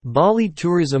Bali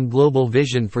Tourism Global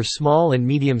Vision for Small and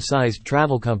Medium-Sized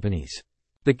Travel Companies.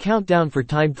 The countdown for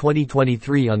Time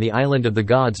 2023 on the Island of the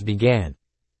Gods began.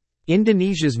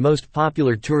 Indonesia's most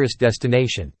popular tourist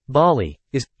destination, Bali,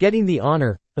 is getting the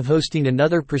honor of hosting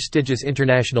another prestigious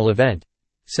international event,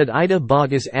 said Ida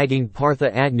Bagus Aging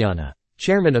Partha Agnana,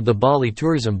 chairman of the Bali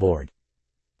Tourism Board.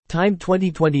 Time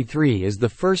 2023 is the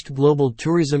first global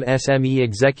tourism SME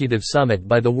executive summit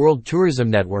by the World Tourism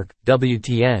Network,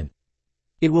 WTN.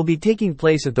 It will be taking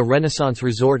place at the Renaissance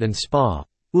Resort and Spa,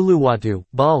 Uluwatu,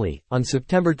 Bali, on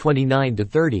September 29 to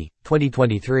 30,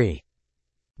 2023.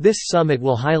 This summit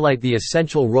will highlight the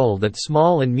essential role that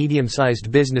small and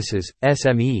medium-sized businesses,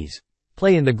 SMEs,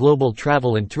 play in the global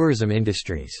travel and tourism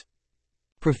industries.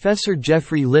 Professor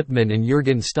Jeffrey Lipman and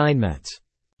Jürgen Steinmetz,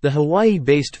 the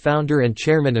Hawaii-based founder and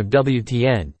chairman of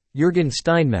WTN, Jürgen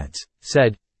Steinmetz,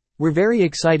 said, "We're very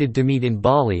excited to meet in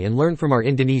Bali and learn from our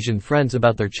Indonesian friends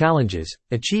about their challenges,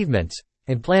 achievements,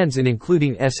 and plans in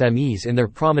including SMEs in their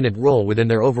prominent role within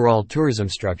their overall tourism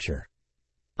structure.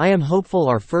 I am hopeful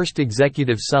our first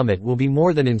executive summit will be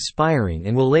more than inspiring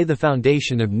and will lay the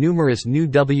foundation of numerous new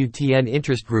WTN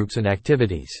interest groups and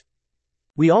activities.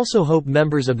 We also hope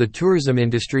members of the tourism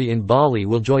industry in Bali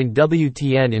will join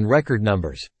WTN in record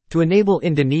numbers, to enable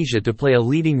Indonesia to play a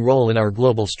leading role in our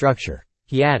global structure,"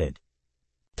 he added.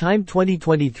 Time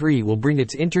 2023 will bring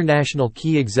its international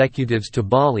key executives to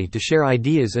Bali to share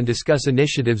ideas and discuss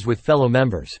initiatives with fellow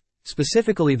members,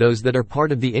 specifically those that are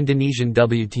part of the Indonesian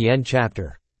WTN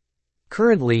chapter.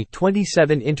 Currently,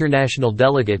 27 international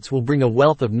delegates will bring a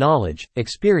wealth of knowledge,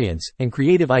 experience, and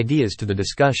creative ideas to the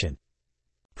discussion.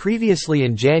 Previously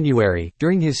in January,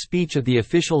 during his speech at the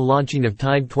official launching of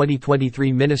Time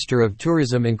 2023, Minister of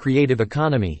Tourism and Creative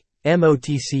Economy,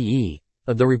 MOTCE,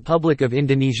 of the Republic of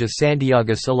Indonesia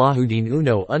Sandiaga Salahuddin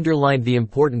Uno underlined the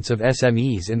importance of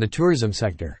SMEs in the tourism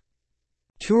sector.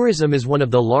 Tourism is one of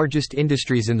the largest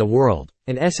industries in the world,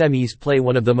 and SMEs play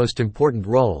one of the most important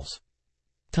roles.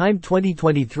 Time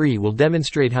 2023 will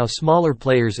demonstrate how smaller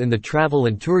players in the travel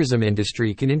and tourism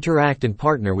industry can interact and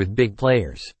partner with big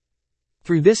players.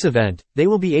 Through this event, they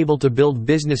will be able to build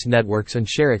business networks and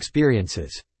share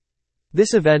experiences.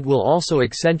 This event will also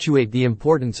accentuate the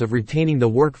importance of retaining the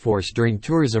workforce during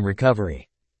tourism recovery.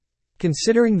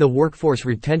 Considering the workforce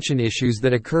retention issues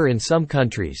that occur in some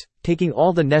countries, taking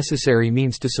all the necessary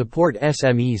means to support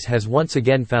SMEs has once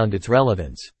again found its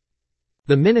relevance.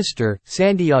 The minister,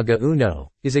 Sandiaga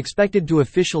Uno, is expected to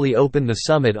officially open the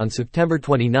summit on September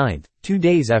 29, 2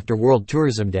 days after World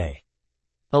Tourism Day.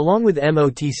 Along with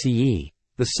MOTCE,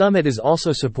 the summit is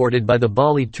also supported by the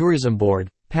Bali Tourism Board,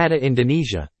 PATA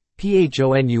Indonesia,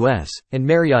 PHONUS, and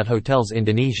Marriott Hotels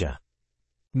Indonesia.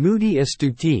 Moody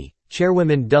Astuti,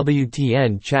 Chairwoman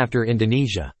WTN Chapter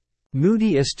Indonesia.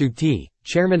 Moody Astuti,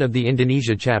 chairman of the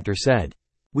Indonesia chapter said,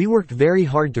 "We worked very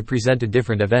hard to present a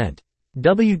different event.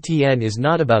 WTN is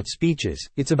not about speeches,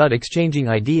 it's about exchanging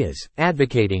ideas,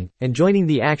 advocating, and joining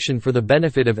the action for the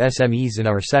benefit of SMEs in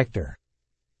our sector.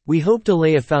 We hope to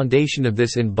lay a foundation of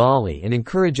this in Bali and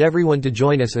encourage everyone to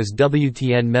join us as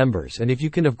WTN members, and if you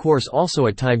can, of course, also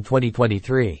at Time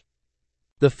 2023.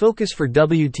 The focus for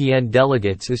WTN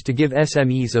delegates is to give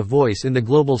SMEs a voice in the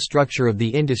global structure of the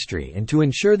industry and to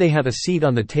ensure they have a seat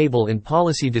on the table in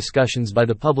policy discussions by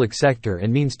the public sector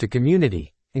and means to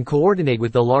community, and coordinate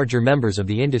with the larger members of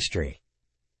the industry."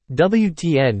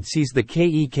 WTN sees the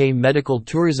KEK Medical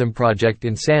Tourism Project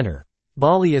in Sanur,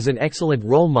 Bali as an excellent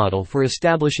role model for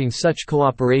establishing such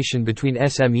cooperation between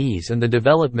SMEs and the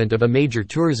development of a major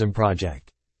tourism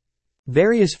project.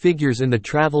 Various figures in the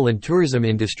travel and tourism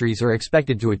industries are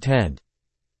expected to attend.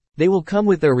 They will come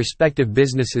with their respective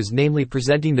businesses, namely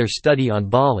presenting their study on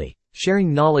Bali,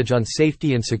 sharing knowledge on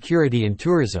safety and security in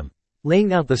tourism,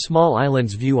 laying out the small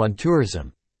island's view on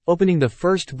tourism, opening the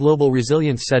first Global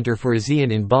Resilience Center for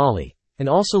ASEAN in Bali, and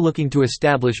also looking to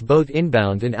establish both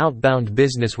inbound and outbound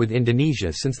business with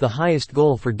Indonesia, since the highest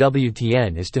goal for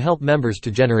WTN is to help members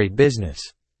to generate business.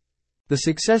 The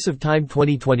success of Time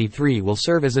 2023 will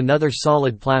serve as another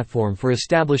solid platform for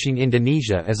establishing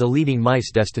Indonesia as a leading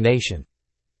MICE destination.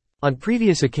 On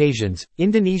previous occasions,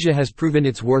 Indonesia has proven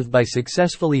its worth by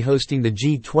successfully hosting the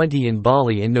G20 in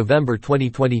Bali in November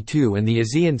 2022 and the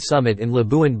ASEAN Summit in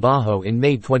Labuan Bajo in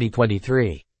May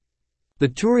 2023. The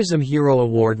Tourism Hero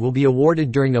Award will be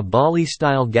awarded during a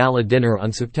Bali-style gala dinner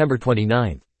on September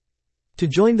 29. To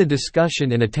join the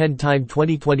discussion and attend Time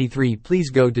 2023,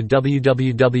 please go to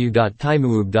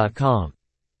www.timeuub.com.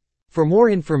 For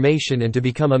more information and to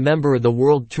become a member of the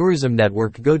World Tourism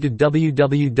Network, go to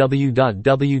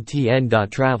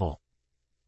www.wtn.travel.